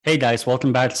Hey guys,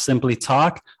 welcome back to Simply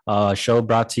Talk, a show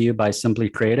brought to you by Simply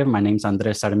Creative. My name's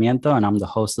Andres Sarmiento, and I'm the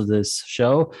host of this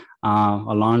show.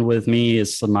 Along with me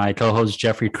is my co-host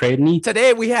Jeffrey Cradney.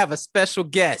 Today we have a special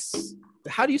guest.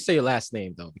 How do you say your last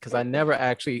name though? Because I never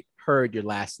actually heard your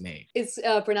last name. It's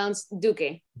pronounced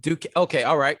Duque. Duque. Okay,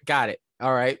 all right, got it.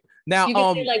 All right. Now, you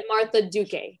can say like Martha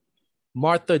Duque.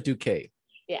 Martha Duque.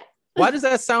 Yeah. Why does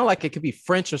that sound like it could be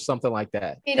French or something like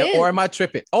that? It is. Or am I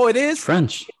tripping? Oh, it is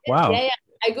French. Wow. Yeah.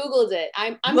 I Googled it.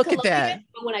 I'm Look Colombian, at that.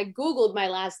 but when I Googled my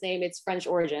last name, it's French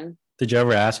origin. Did you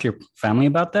ever ask your family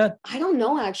about that? I don't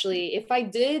know, actually. If I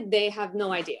did, they have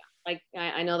no idea. Like,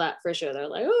 I know that for sure. They're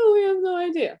like, oh, we have no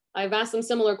idea. I've asked them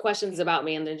similar questions about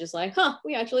me, and they're just like,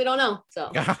 we actually don't know.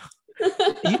 So,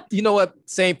 you know what?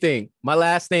 Same thing. My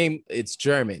last name, it's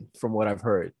German from what I've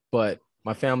heard, but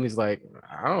my family's like,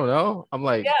 I don't know. I'm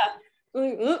like,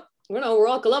 yeah. We're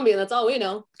all Colombian. That's all we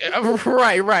know.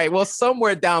 Right. Well,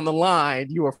 somewhere down the line,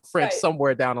 you were French. Right.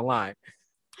 Somewhere down the line.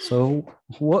 So,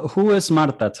 who is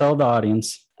Marta? Tell the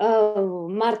audience. Oh,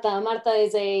 Marta. Marta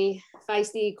is a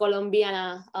feisty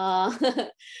Colombiana.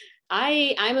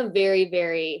 I'm a very,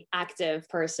 very active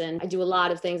person. I do a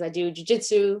lot of things. I do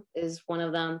jiu-jitsu is one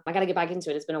of them. I got to get back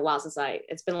into it. It's been a while since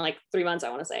it's been like 3 months, I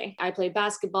want to say. I play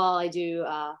basketball. I do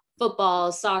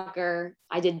football, soccer.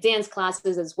 I did dance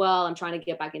classes as well. I'm trying to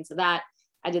get back into that.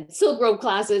 I did Silk Rope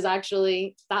classes,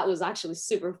 actually. That was actually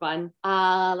super fun.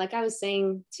 Like I was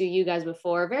saying to you guys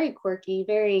before, very quirky,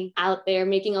 very out there,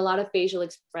 making a lot of facial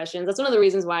expressions. That's one of the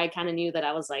reasons why I kind of knew that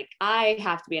I was like, I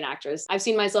have to be an actress. I've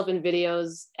seen myself in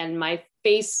videos and my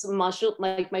face muscle,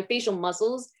 like my facial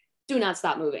muscles do not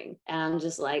stop moving. And I'm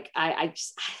just like, I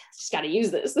just got to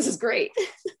use this. This is great.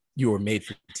 You were made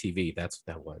for TV. That's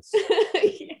what that was.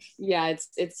 Yeah,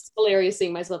 it's hilarious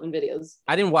seeing myself in videos.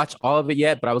 I didn't watch all of it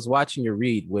yet, but I was watching your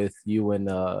read with you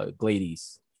and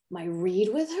Glades. My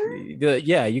read with her?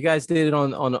 Yeah, you guys did it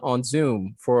on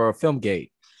Zoom for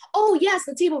Filmgate. Oh, yes,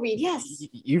 the table read. Yes.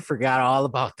 You forgot all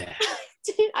about that.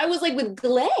 I was like with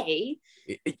Glay.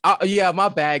 Yeah, my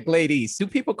bad. Glades. Do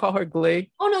people call her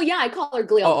Glay? Oh, no, yeah, I call her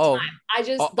Glay all the time.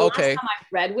 The last time I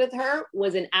read with her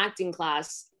was in acting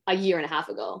class a year and a half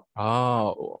ago.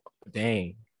 Oh,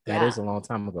 dang. That is a long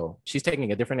time ago. She's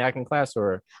taking a different acting class,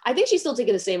 or? I think she's still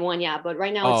taking the same one, yeah. But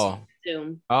right now it's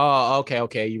Zoom. Oh,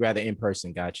 okay. You rather in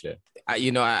person. Gotcha.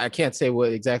 I can't say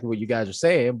exactly what you guys are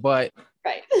saying, but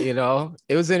right.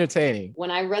 It was entertaining.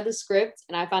 When I read the script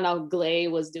and I found out Glay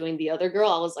was doing the other girl,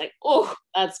 I was like, oh,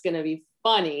 that's gonna be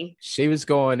funny. She was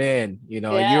going in, you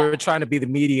were trying to be the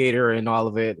mediator and all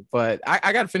of it, but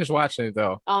I got to finish watching it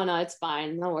though. Oh no, it's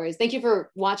fine. No worries. Thank you for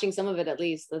watching some of it at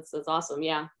least. That's awesome.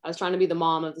 Yeah. I was trying to be the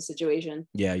mom of the situation.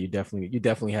 Yeah, you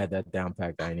definitely had that down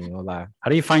packed. I ain't gonna lie.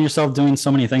 How do you find yourself doing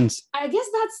so many things? I guess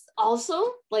that's also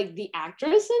like the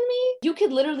actress in me. You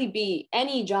could literally be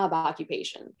any job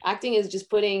occupation. Acting is just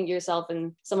putting yourself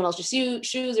in someone else's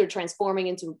shoes or transforming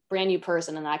into a brand new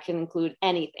person. And that can include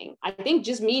anything. I think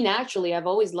just me naturally, I've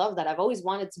always loved that. I've always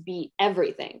wanted to be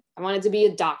everything. I wanted to be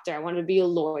a doctor. I wanted to be a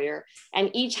lawyer.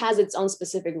 And each has its own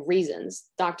specific reasons.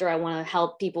 Doctor, I want to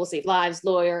help people save lives.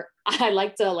 Lawyer, I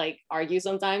like to argue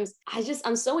sometimes.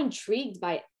 I'm so intrigued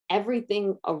by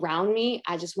everything around me.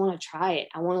 I just want to try it.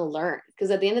 I want to learn.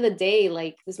 Because at the end of the day,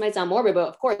 this might sound morbid, but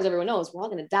of course everyone knows we're all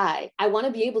going to die. I want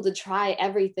to be able to try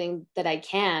everything that I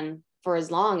can for as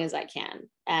long as I can.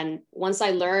 And once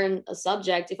I learn a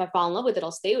subject, if I fall in love with it,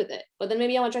 I'll stay with it. But then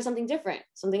maybe I want to try something different,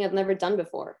 something I've never done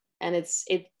before. And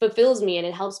it fulfills me and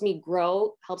it helps me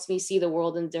grow, helps me see the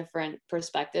world in different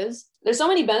perspectives. There's so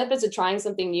many benefits of trying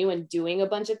something new and doing a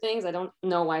bunch of things. I don't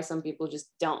know why some people just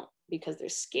don't, because they're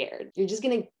scared. You're just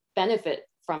going to benefit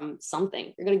from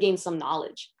something. You're going to gain some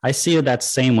knowledge. I see it that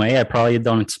same way. I probably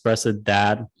don't express it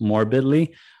that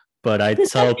morbidly, but I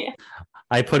tell... yeah.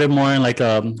 I put it more in I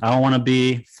don't want to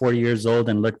be 40 years old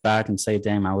and look back and say,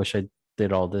 damn, I wish I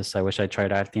did all this. I wish I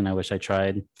tried acting. I wish I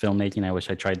tried filmmaking. I wish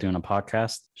I tried doing a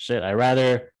podcast. Shit, I'd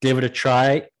rather give it a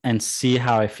try and see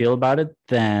how I feel about it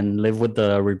than live with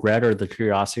the regret or the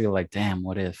curiosity of damn,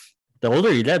 what if? The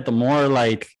older you get, the more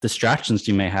distractions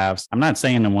you may have. I'm not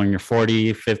saying that when you're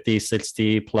 40, 50,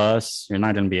 60 plus, you're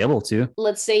not going to be able to.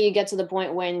 Let's say you get to the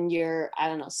point when you're,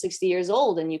 60 years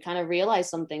old and you kind of realize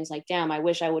some things damn, I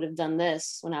wish I would have done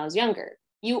this when I was younger.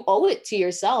 You owe it to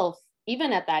yourself,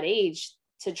 even at that age,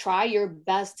 to try your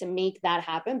best to make that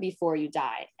happen before you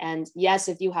die. And yes,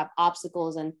 if you have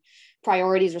obstacles and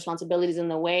priorities, responsibilities in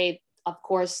the way, of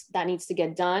course, that needs to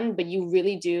get done. But you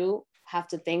really do have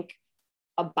to think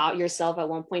about yourself at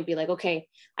one point, be like, okay,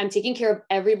 I'm taking care of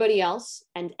everybody else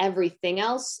and everything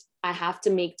else. I have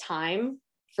to make time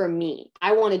for me.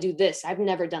 I want to do this. I've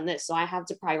never done this. So I have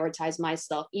to prioritize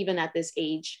myself, even at this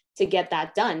age, to get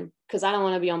that done. Because I don't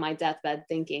want to be on my deathbed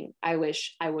thinking, I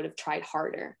wish I would have tried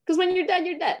harder. Because when you're dead,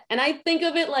 you're dead. And I think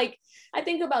of it like, I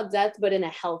think about death, but in a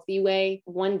healthy way.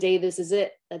 One day, this is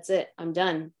it. That's it. I'm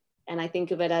done. And I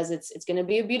think of it as it's going to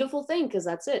be a beautiful thing because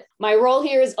that's it. My role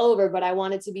here is over, but I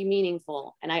want it to be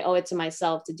meaningful. And I owe it to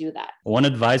myself to do that. One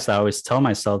advice I always tell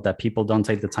myself that people don't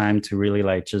take the time to really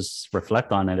like just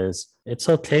reflect on it is it's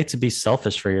okay to be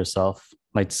selfish for yourself.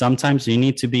 Like sometimes you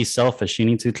need to be selfish. You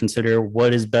need to consider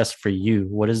what is best for you,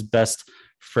 what is best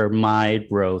for my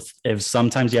growth. If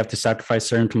sometimes you have to sacrifice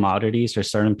certain commodities or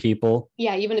certain people.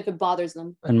 Yeah, even if it bothers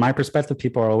them. In my perspective,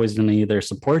 people are always going to either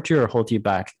support you or hold you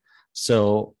back.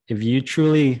 So if you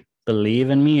truly believe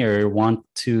in me or want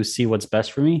to see what's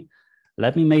best for me,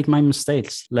 let me make my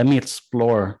mistakes. Let me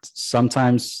explore.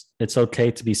 Sometimes it's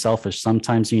okay to be selfish.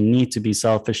 Sometimes you need to be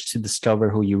selfish to discover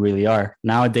who you really are.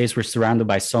 Nowadays, we're surrounded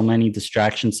by so many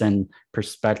distractions and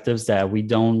perspectives that we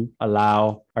don't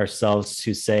allow ourselves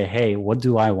to say, hey, what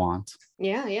do I want?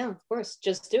 Yeah, of course.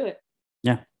 Just do it.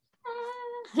 Yeah.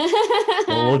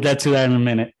 We'll get to that in a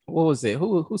minute. What was it?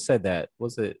 Who said that?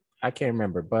 Was it? I can't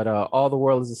remember, but all the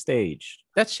world is a stage.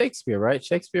 That's Shakespeare, right?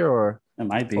 Shakespeare or it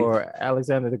might be. Or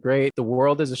Alexander the Great. The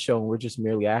world is a show and we're just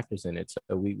merely actors in it.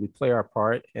 So we play our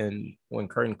part. And when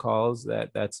curtain calls,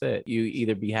 that's it. You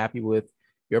either be happy with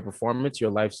your performance, your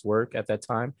life's work at that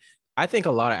time. I think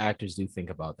a lot of actors do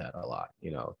think about that a lot.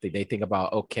 You know, they think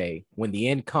about, okay, when the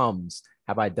end comes,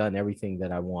 have I done everything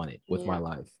that I wanted with my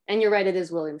life? And you're right, it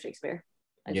is William Shakespeare.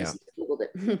 I just Googled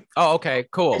it. Oh, okay,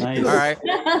 cool. Nice. All right.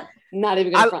 Not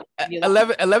even gonna front.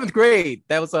 11th grade.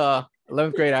 That was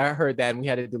 11th grade. I heard that, and we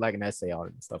had to do like an essay on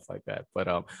it and stuff like that.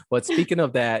 But speaking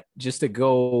of that, just to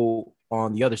go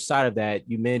on the other side of that,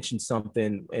 you mentioned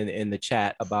something in the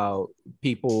chat about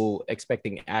people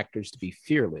expecting actors to be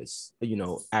fearless. You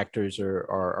know, actors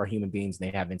are human beings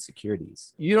and they have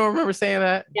insecurities. You don't remember saying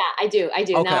that? Yeah, I do.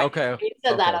 Okay. You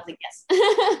said that, I was like,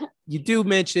 yes. You do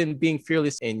mention being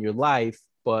fearless in your life,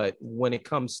 but when it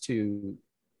comes to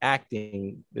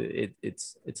acting,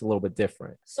 it's a little bit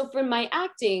different. So for my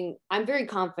acting, I'm very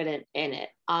confident in it.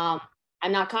 I'm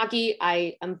not cocky.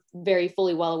 I am very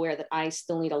fully well aware that I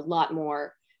still need a lot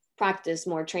more practice,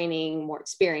 more training, more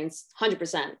experience.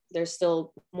 100%. There's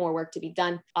still more work to be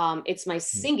done. It's my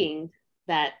singing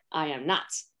that I am not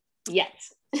yet.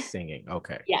 Singing,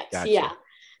 okay. Yes, gotcha. Yeah.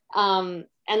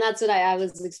 And that's what I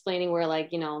was explaining, where, like,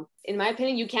 you know, in my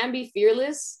opinion, you can be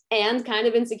fearless and kind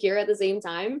of insecure at the same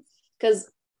time. Because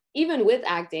even with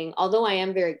acting, although I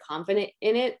am very confident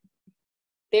in it,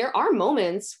 there are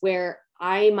moments where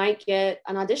I might get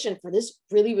an audition for this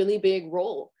really, really big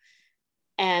role.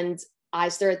 And I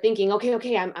start thinking,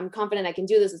 okay, I'm confident I can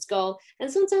do this. Let's go.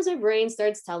 And sometimes my brain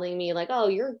starts telling me like, oh,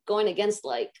 you're going against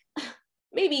like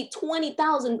maybe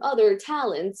 20,000 other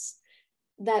talents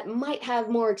that might have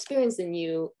more experience than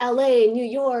you. LA, New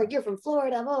York, you're from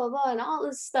Florida, blah, blah, blah, and all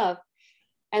this stuff.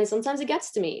 And sometimes it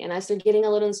gets to me and I start getting a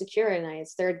little insecure and I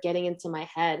start getting into my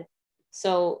head.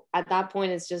 So at that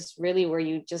point, it's just really where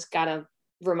you just got to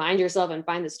remind yourself and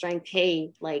find the strength.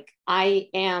 Hey, like, I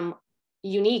am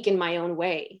unique in my own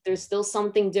way. There's still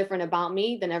something different about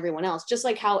me than everyone else. Just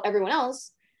like how everyone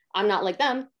else, I'm not like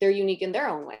them. They're unique in their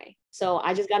own way. So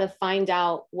I just got to find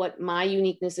out what my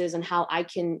uniqueness is and how I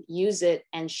can use it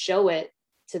and show it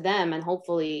to them. And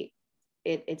hopefully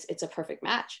it's a perfect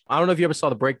match. I don't know if you ever saw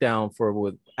the breakdown for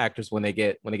with actors when they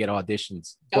get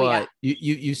auditions, but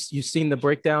you seen the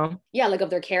breakdown? Yeah, like of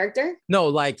their character? No,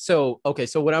 like, so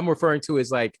what I'm referring to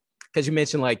is like, because you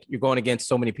mentioned like you're going against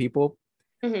so many people.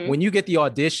 Mm-hmm. When you get the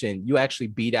audition, you actually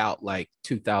beat out like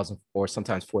 2,000 or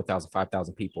sometimes 4,000,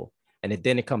 5,000 people. And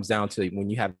then it comes down to when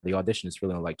you have the audition, it's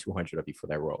really only like 200 of you for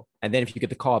that role. And then if you get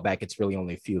the call back, it's really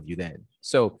only a few of you then.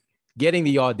 So getting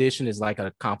the audition is like an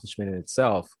accomplishment in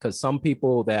itself, because some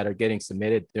people that are getting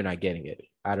submitted, they're not getting it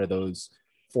out of those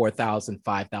 4,000,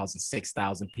 5,000,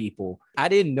 6,000 people. I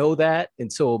didn't know that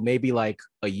until maybe like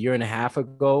a year and a half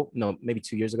ago. No, maybe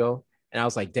 2 years ago. And I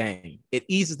was like, dang, it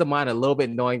eases the mind a little bit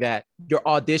knowing that your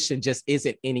audition just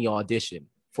isn't any audition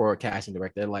for a casting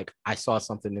director. Like, I saw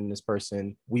something in this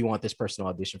person. We want this person to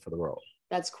audition for the role.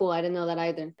 That's cool. I didn't know that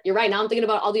either. You're right. Now I'm thinking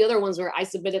about all the other ones where I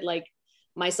submitted like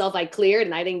myself, I cleared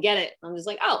and I didn't get it. I'm just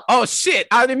like, oh shit,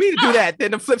 I didn't mean to do that.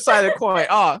 Then the flip side of the coin.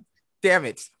 Oh, damn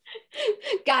it.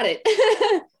 Got it.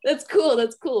 That's cool.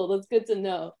 That's good to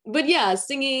know. But yeah,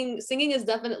 singing is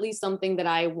definitely something that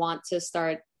I want to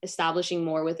start establishing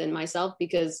more within myself,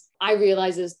 because I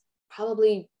realized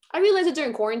it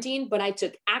during quarantine, but I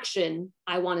took action,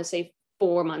 I want to say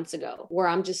 4 months ago, where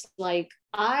I'm just like,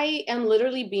 I am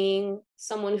literally being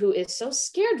someone who is so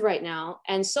scared right now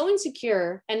and so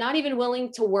insecure and not even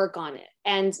willing to work on it.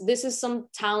 And this is some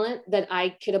talent that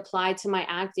I could apply to my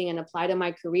acting and apply to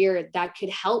my career that could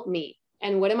help me.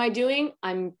 And what am I doing?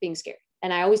 I'm being scared.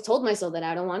 And I always told myself that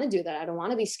I don't want to do that. I don't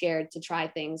want to be scared to try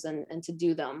things and to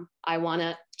do them. I want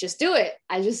to just do it.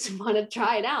 I just want to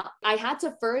try it out. I had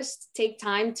to first take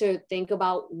time to think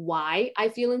about why I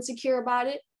feel insecure about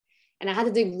it. And I had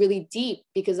to dig really deep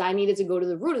because I needed to go to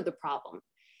the root of the problem.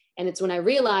 And it's when I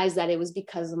realized that it was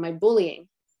because of my bullying.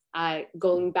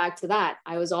 Going back to that,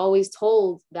 I was always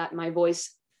told that my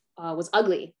voice was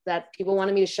ugly, that people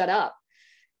wanted me to shut up.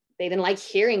 They didn't like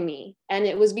hearing me. And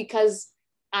it was because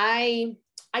I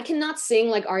cannot sing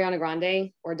like Ariana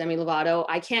Grande or Demi Lovato.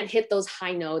 I can't hit those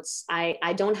high notes.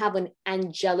 I don't have an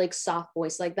angelic soft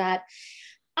voice like that.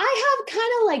 I have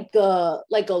kind of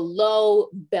like a low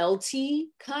belty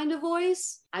kind of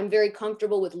voice. I'm very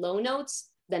comfortable with low notes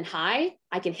than high.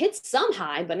 I can hit some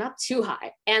high, but not too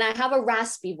high. And I have a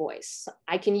raspy voice.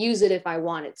 I can use it if I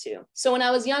wanted to. So when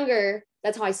I was younger,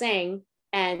 that's how I sang.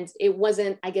 And it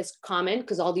wasn't, I guess, common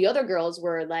because all the other girls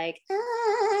were like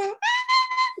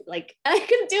I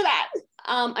couldn't do that.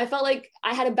 I felt like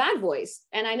I had a bad voice,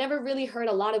 and I never really heard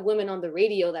a lot of women on the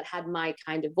radio that had my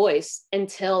kind of voice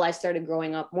until I started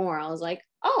growing up more. I was like,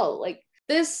 oh, like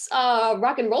this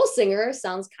rock and roll singer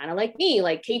sounds kind of like me,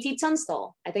 like KT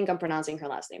Tunstall. I think I'm pronouncing her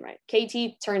last name right.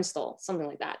 KT Turnstall, something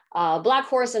like that. Black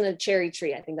Horse and a Cherry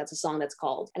Tree. I think that's a song that's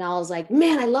called. And I was like,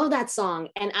 man, I love that song.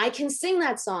 And I can sing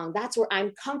that song. That's where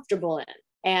I'm comfortable in.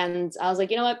 And I was like,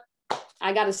 you know what?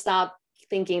 I got to stop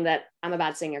thinking that I'm a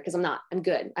bad singer because I'm not. I'm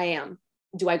good. I am.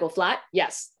 Do I go flat?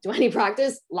 Yes. Do I need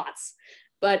practice? Lots.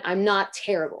 But I'm not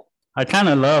terrible. I kind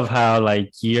of love how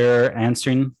like you're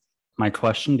answering my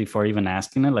question before even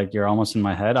asking it. Like you're almost in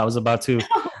my head. I was about to,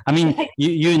 I mean,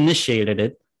 you initiated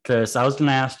it because I was going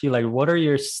to ask you like, what are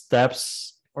your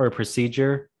steps or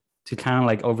procedure to kind of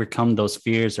like overcome those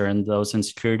fears or those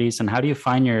insecurities? And how do you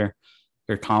find your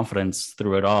confidence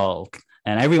through it all?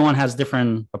 And everyone has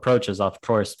different approaches, of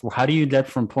course. How do you get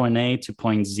from point A to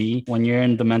point Z when you're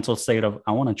in the mental state of,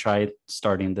 I want to try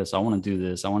starting this, I want to do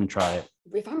this, I want to try it?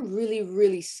 If I'm really,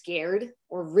 really scared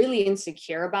or really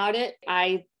insecure about it,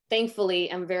 I thankfully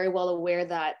am very well aware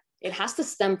that it has to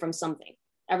stem from something.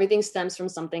 Everything stems from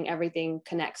something. Everything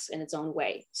connects in its own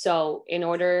way. So in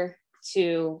order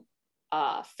to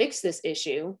fix this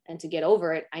issue and to get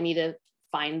over it, I need to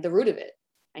find the root of it.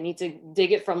 I need to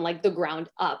dig it from like the ground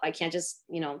up. I can't just,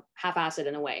 half-ass it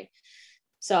in a way.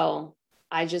 So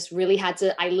I literally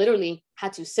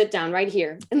had to sit down right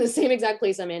here in the same exact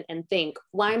place I'm in and think,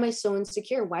 why am I so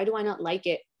insecure? Why do I not like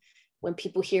it when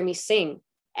people hear me sing?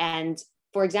 And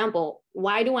for example,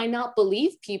 why do I not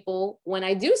believe people when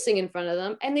I do sing in front of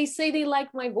them and they say they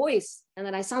like my voice and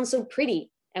that I sound so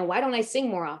pretty? And why don't I sing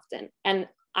more often? And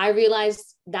I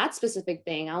realized that specific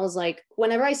thing. I was like,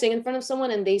 whenever I sing in front of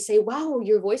someone and they say, wow,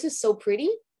 your voice is so pretty,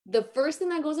 the first thing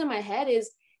that goes in my head is,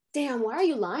 damn, why are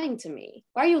you lying to me?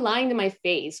 Why are you lying to my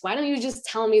face? Why don't you just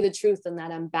tell me the truth and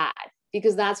that I'm bad?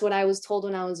 Because that's what I was told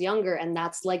when I was younger. And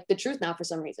that's like the truth now for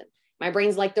some reason. My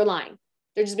brain's like, they're lying.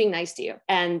 They're just being nice to you.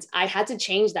 And I had to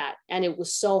change that. And it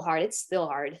was so hard. It's still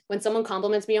hard. When someone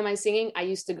compliments me on my singing, I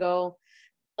used to go,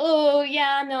 oh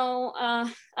yeah, no,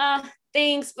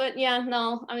 thanks, but yeah,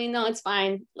 no, I mean, no, it's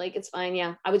fine. Like, it's fine.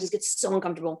 Yeah. I would just get so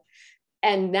uncomfortable.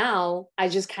 And now I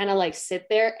just kind of like sit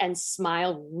there and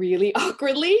smile really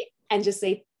awkwardly and just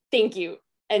say, thank you.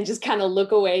 And just kind of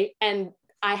look away. And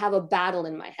I have a battle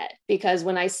in my head because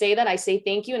when I say that, I say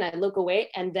thank you and I look away.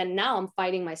 And then now I'm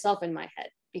fighting myself in my head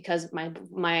because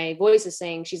my voice is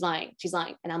saying she's lying. She's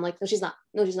lying. And I'm like, no, she's not.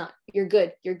 No, she's not. You're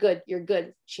good. You're good. You're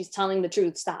good. She's telling the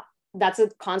truth. Stop. That's a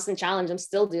constant challenge I'm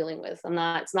still dealing with.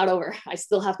 It's not over. I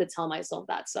still have to tell myself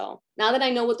that. So now that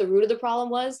I know what the root of the problem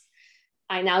was,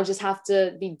 I now just have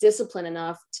to be disciplined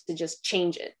enough to just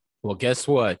change it. Well, guess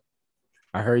what?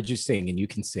 I heard you sing and you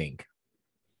can sing.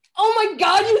 Oh my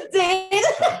God, you did?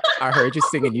 I heard you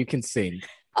sing and you can sing.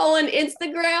 Oh, on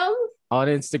Instagram? On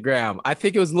Instagram. I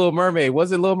think it was Little Mermaid.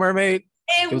 Was it Little Mermaid?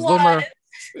 It was. Little Mermaid.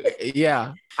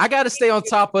 Yeah. I got to stay on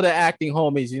top of the acting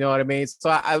homies. You know what I mean?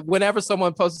 So whenever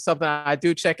someone posts something, I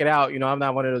do check it out. I'm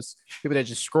not one of those people that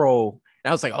just scroll.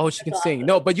 And I was like, oh, she can sing.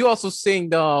 No, but you also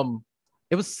sing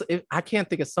I can't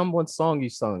think of someone's song you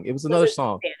sung. It was another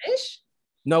song. Spanish?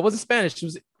 No, it wasn't Spanish.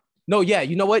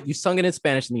 You know what? You sung it in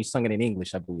Spanish and you sung it in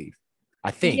English, I believe.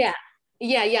 I think.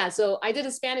 Yeah. So I did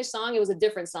a Spanish song. It was a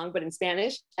different song, but in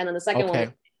Spanish. And then the second one was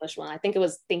the English one. I think it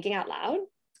was Thinking Out Loud.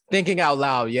 Thinking Out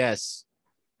Loud, yes.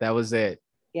 That was it.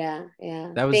 Yeah.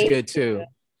 That was good too.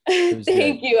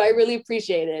 Thank you. I really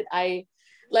appreciate it.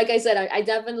 like I said, I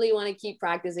definitely want to keep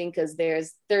practicing because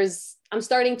I'm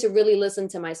starting to really listen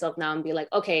to myself now and be like,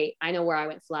 okay, I know where I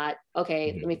went flat.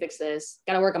 Okay, let me fix this.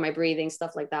 Got to work on my breathing,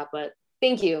 stuff like that. But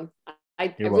thank you.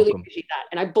 I really appreciate that.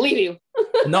 And I believe you.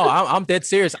 No, I'm dead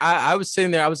serious. I was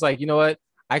sitting there. I was like, you know what?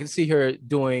 I can see her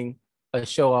doing a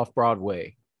show off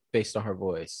Broadway based on her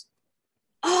voice.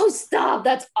 Oh, stop.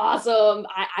 That's awesome.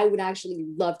 I would actually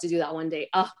love to do that one day.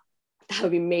 Oh, that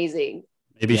would be amazing.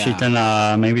 Maybe she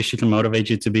can motivate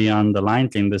you to be on the Lion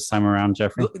King this time around,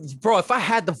 Jeffrey. Bro, if I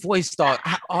had the voice, dog,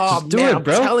 I'm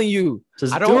telling you,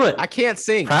 just do it. I can't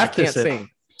sing. Practice I can't sing,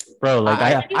 bro.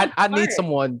 Like I need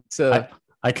someone to.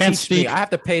 I can't speak. I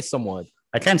have to pay someone.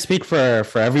 I can't speak for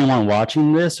everyone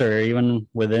watching this or even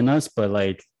within us, but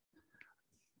like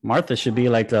Martha should be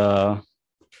like a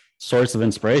source of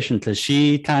inspiration because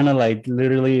she kind of like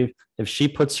literally, if she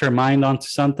puts her mind onto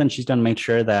something, she's gonna make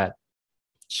sure that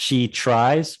she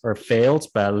tries or fails,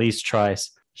 but at least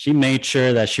tries. She made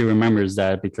sure that she remembers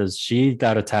that because she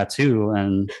got a tattoo.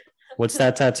 And what's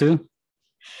that tattoo?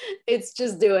 It's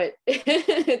just do it.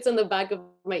 It's on the back of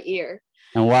my ear.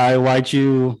 And why'd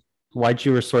you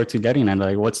resort to getting it?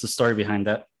 Like, what's the story behind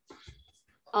that?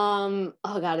 Oh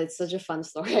God, it's such a fun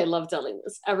story. I love telling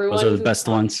this. Everyone, those are the best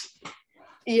ones.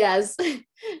 Yes.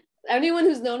 Anyone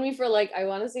who's known me for like, I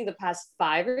want to say the past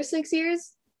 5 or 6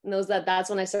 years knows that that's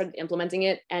when I started implementing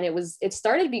it. And it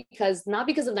started not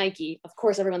because of Nike. Of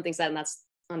course, everyone thinks that, and that's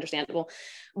understandable.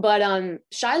 But Shia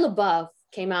LaBeouf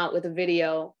came out with a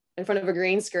video in front of a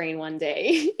green screen one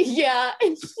day. Yeah.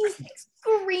 And he's like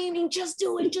screaming, just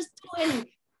do it.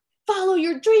 Follow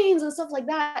your dreams and stuff like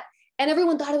that. And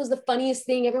everyone thought it was the funniest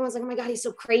thing. Everyone's like, oh my God, he's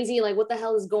so crazy. Like, what the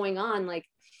hell is going on? Like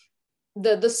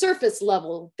the surface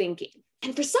level thinking.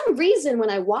 And for some reason,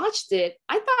 when I watched it,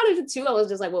 I thought of it too. I was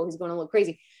just like, whoa, he's going a little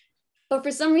crazy. But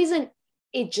for some reason,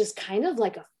 it just kind of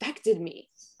like affected me.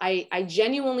 I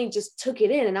genuinely just took it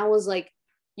in. And I was like,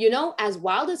 as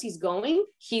wild as he's going,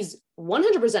 he's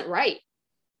 100% right.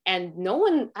 And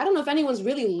I don't know if anyone's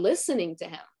really listening to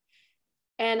him.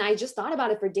 And I just thought about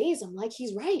it for days. I'm like,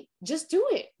 he's right. Just do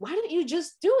it. Why don't you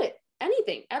just do it?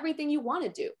 Everything you want to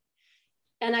do.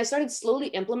 And I started slowly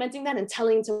implementing that and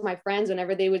telling to my friends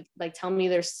whenever they would like tell me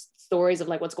their stories of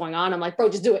like what's going on. I'm like, bro,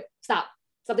 just do it. Stop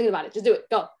thinking about it. Just do it.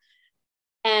 Go.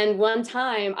 And one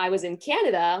time I was in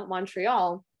Canada,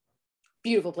 Montreal,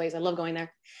 beautiful place. I love going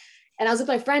there. And I was with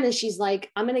my friend and she's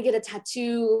like, I'm going to get a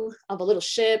tattoo of a little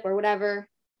ship or whatever.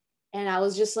 And I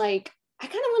was just like, I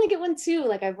kind of want to get one too.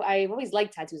 Like I've always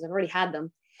liked tattoos. I've already had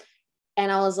them.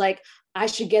 And I was like, I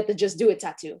should get the Just Do It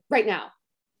tattoo right now.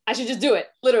 I should just do it,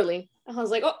 literally. And I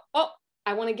was like, oh,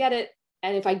 I want to get it.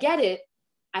 And if I get it,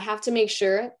 I have to make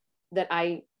sure that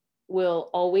I will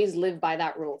always live by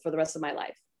that rule for the rest of my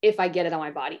life. If I get it on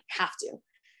my body, have to.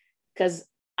 Because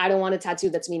I don't want a tattoo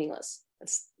that's meaningless.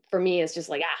 For me, it's just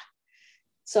like,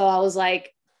 So I was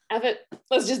like, F it,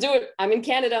 let's just do it. I'm in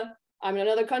Canada. I'm in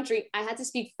another country. I had to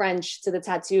speak French to the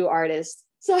tattoo artist.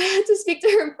 So I had to speak to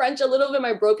her in French, a little bit,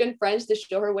 my broken French, to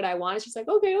show her what I wanted. She's like,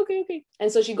 okay.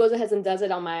 And so she goes ahead and does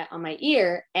it on my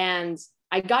ear. And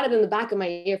I got it in the back of my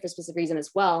ear for a specific reason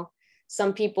as well.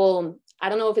 Some people, I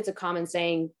don't know if it's a common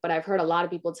saying, but I've heard a lot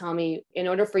of people tell me, in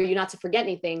order for you not to forget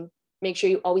anything, make sure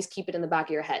you always keep it in the back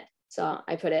of your head. So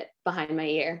I put it behind my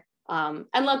ear. And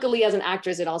luckily as an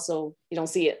actress, you don't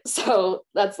see it. So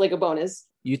that's like a bonus.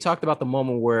 You talked about the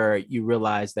moment where you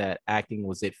realized that acting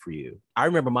was it for you. I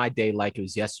remember my day like it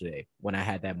was yesterday when I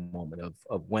had that moment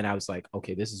of when I was like,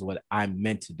 okay, this is what I'm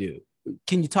meant to do.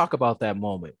 Can you talk about that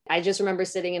moment? I just remember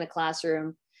sitting in a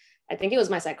classroom. I think it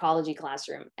was my psychology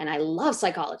classroom, and I love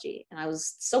psychology and I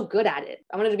was so good at it.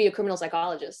 I wanted to be a criminal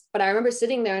psychologist, but I remember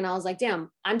sitting there and I was like, damn,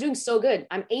 I'm doing so good.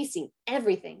 I'm acing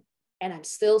everything and I'm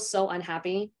still so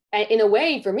unhappy. In a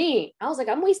way, for me, I was like,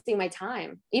 I'm wasting my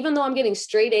time. Even though I'm getting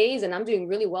straight A's and I'm doing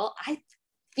really well, I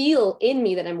feel in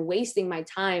me that I'm wasting my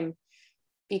time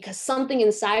because something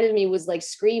inside of me was like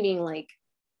screaming, like,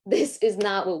 this is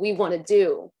not what we want to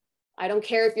do. I don't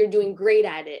care if you're doing great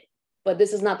at it, but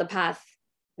this is not the path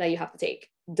that you have to take.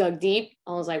 Dug deep.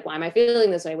 I was like, why am I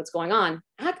feeling this way? What's going on?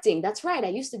 Acting. That's right. I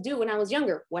used to do when I was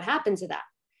younger. What happened to that?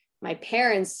 My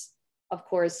parents, of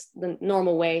course, the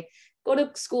normal way, go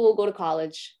to school, go to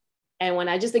college. And when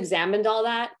I just examined all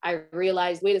that, I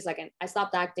realized, wait a second, I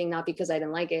stopped acting not because I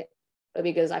didn't like it, but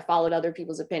because I followed other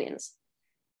people's opinions.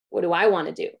 What do I want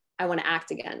to do? I want to act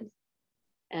again.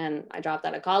 And I dropped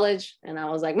out of college and I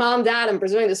was like, Mom, Dad, I'm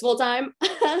pursuing this full time.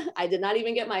 I did not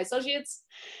even get my associates.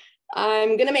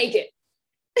 I'm going to make it.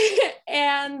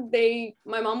 And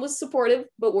my mom was supportive,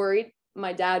 but worried.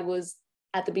 My dad was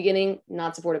at the beginning,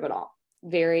 not supportive at all.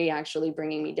 Very actually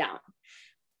bringing me down.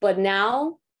 But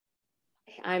now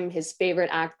I'm his favorite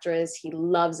actress. He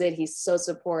loves it. He's so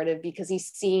supportive because he's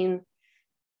seen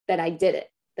that I did it,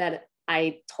 that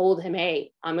I told him,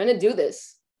 hey, I'm going to do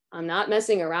this. I'm not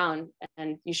messing around.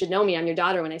 And you should know me. I'm your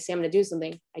daughter. When I say I'm going to do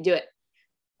something, I do it.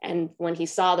 And when he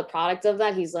saw the product of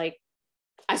that, he's like,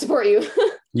 I support you.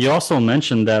 You also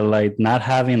mentioned that like not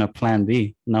having a plan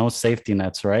B, no safety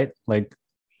nets, right? Like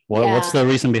what's the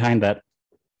reason behind that?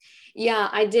 Yeah,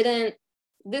 I didn't.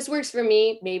 This works for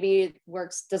me. Maybe it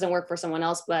doesn't work for someone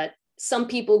else, but some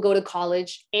people go to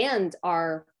college and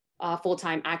are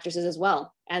full-time actresses as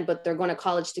well. But they're going to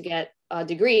college to get a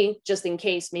degree just in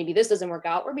case maybe this doesn't work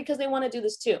out, or because they want to do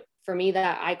this too. For me,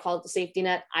 that I call it the safety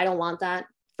net. I don't want that.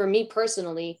 For me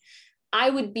personally, I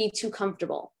would be too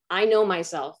comfortable. I know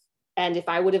myself. And if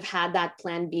I would have had that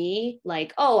plan B,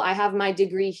 like, oh, I have my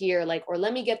degree here, like, or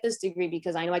let me get this degree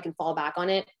because I know I can fall back on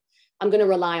it, I'm going to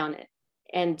rely on it.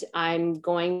 And I'm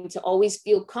going to always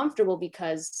feel comfortable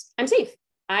because I'm safe.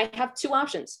 I have two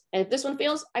options. And if this one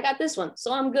fails, I got this one.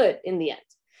 So I'm good in the end.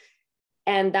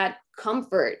 And that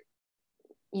comfort,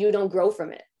 you don't grow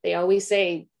from it. They always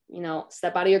say,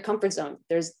 step out of your comfort zone.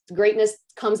 There's greatness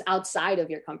comes outside of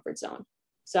your comfort zone.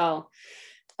 So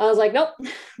I was like, nope, I'm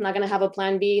not going to have a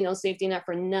plan B, no safety net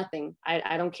for nothing.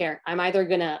 I don't care. I'm either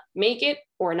going to make it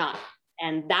or not.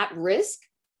 And that risk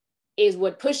is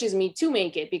what pushes me to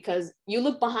make it, because you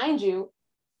look behind you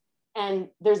and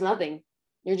there's nothing.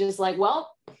 You're just like,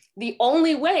 well, the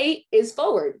only way is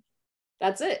forward.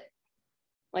 That's it.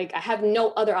 Like, I have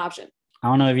no other option. I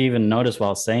don't know if you even noticed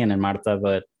while saying it, Marta,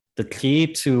 but the key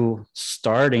to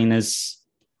starting is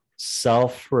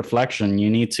self-reflection. You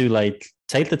need to like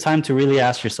take the time to really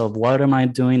ask yourself, what am I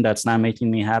doing that's not making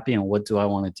me happy? And what do I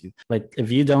want to do? Like,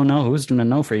 if you don't know, who's going to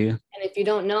know for you? And if you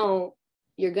don't know,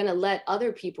 you're going to let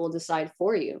other people decide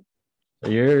for you.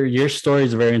 Your story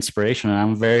is very inspirational.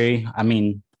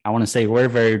 I want to say we're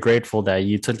very grateful that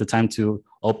you took the time to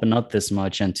open up this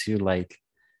much, and to like,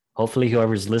 hopefully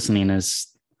whoever's listening is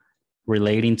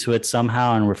relating to it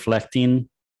somehow and reflecting,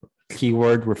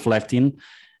 keyword reflecting,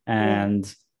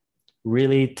 and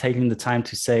really taking the time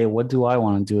to say, what do I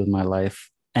want to do with my life?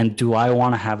 And do I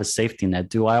want to have a safety net?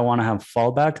 Do I want to have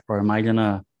fallback, or am I going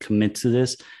to commit to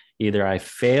this? Either I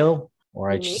fail or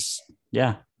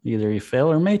either you fail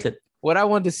or make it. What I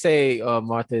wanted to say,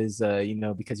 Martha, is,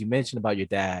 because you mentioned about your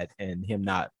dad and him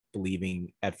not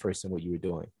believing at first in what you were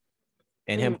doing,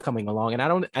 and him coming along.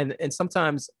 And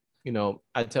sometimes,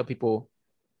 I tell people,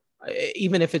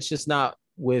 even if it's just not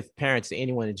with parents,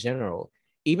 anyone in general,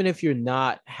 even if you're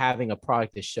not having a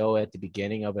product to show at the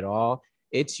beginning of it all,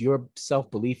 it's your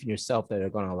self-belief in yourself that are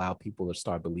going to allow people to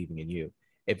start believing in you.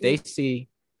 If they see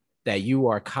that you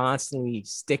are constantly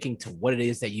sticking to what it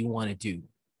is that you want to do,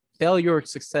 failure or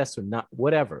success or not,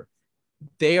 whatever,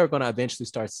 they are going to eventually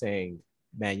start saying,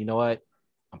 man, you know what?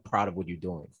 I'm proud of what you're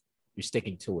doing. You're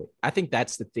sticking to it. I think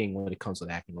that's the thing when it comes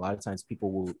with acting. A lot of times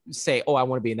people will say, oh, I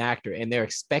want to be an actor, and they're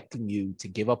expecting you to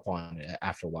give up on it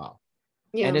after a while.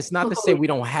 Yeah. And it's not to say we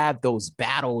don't have those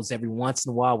battles every once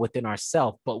in a while within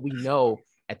ourselves, but we know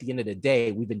at the end of the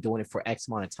day, we've been doing it for X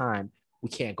amount of time. We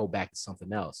can't go back to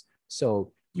something else.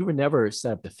 So you were never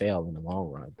set up to fail in the long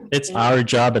run. It's our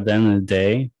job at the end of the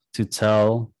day to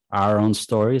tell our own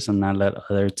stories and not let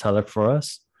others tell it for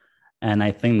us. And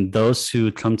I think those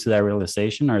who come to that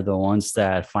realization are the ones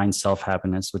that find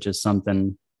self-happiness, which is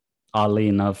something oddly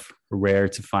enough rare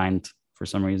to find for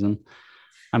some reason.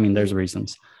 I mean, there's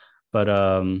reasons.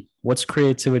 But what's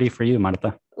creativity for you,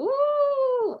 Marta?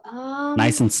 Ooh,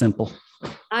 nice and simple.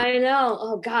 I know.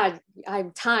 Oh God,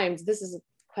 I'm timed. This is a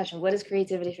question. What is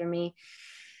creativity for me?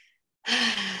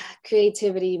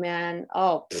 Creativity, man.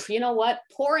 Oh, you know what?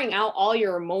 Pouring out all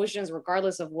your emotions,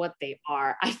 regardless of what they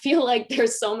are. I feel like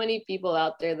there's so many people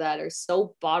out there that are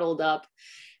so bottled up.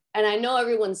 And I know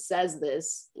everyone says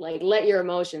this, like, let your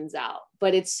emotions out.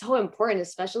 But it's so important,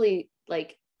 especially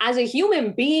like as a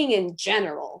human being in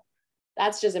general.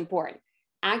 That's just important.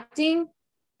 Acting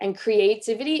and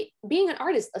creativity, being an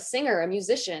artist, a singer, a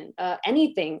musician,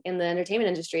 anything in the entertainment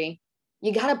industry,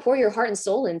 you got to pour your heart and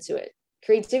soul into it.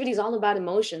 Creativity is all about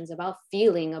emotions, about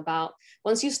feeling, about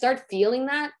once you start feeling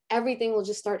that, everything will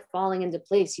just start falling into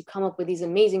place. You come up with these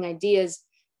amazing ideas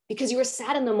because you were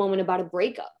sad in the moment about a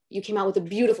breakup. You came out with a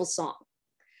beautiful song,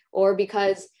 or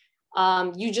because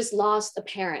you just lost a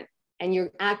parent and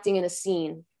you're acting in a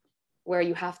scene where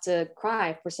you have to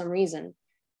cry for some reason,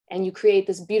 and you create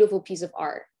this beautiful piece of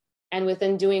art. And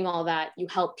within doing all that, you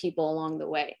help people along the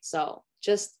way. So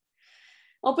just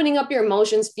opening up your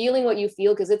emotions, feeling what you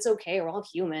feel, because it's okay, we're all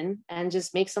human, and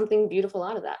just make something beautiful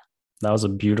out of that. That was a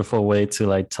beautiful way to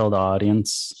like tell the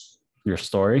audience your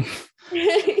story.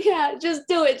 Yeah, just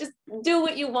do it. Just do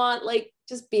what you want. Like,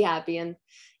 just be happy. And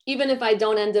even if I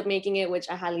don't end up making it, which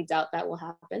I highly doubt that will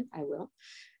happen, I will.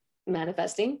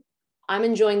 Manifesting. I'm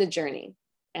enjoying the journey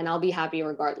and I'll be happy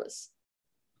regardless.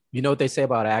 You know what they say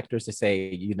about actors? They say,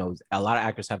 you know, a lot of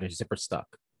actors have their zipper stuck.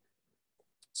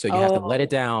 So you have to let it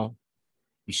down.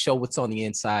 You show what's on the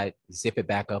inside, zip it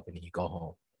back up, and then you go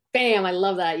home. Bam. I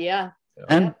love that. Yeah.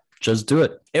 And just do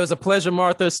it. It was a pleasure,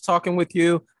 Martha, talking with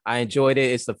you. I enjoyed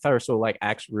it. It's the first sort of like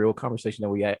actual real conversation that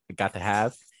we got to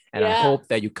have. And I hope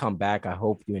that you come back. I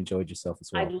hope you enjoyed yourself as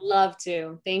well. I'd love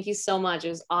to. Thank you so much. It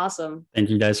was awesome. Thank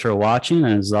you guys for watching.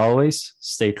 And as always,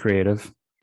 stay creative.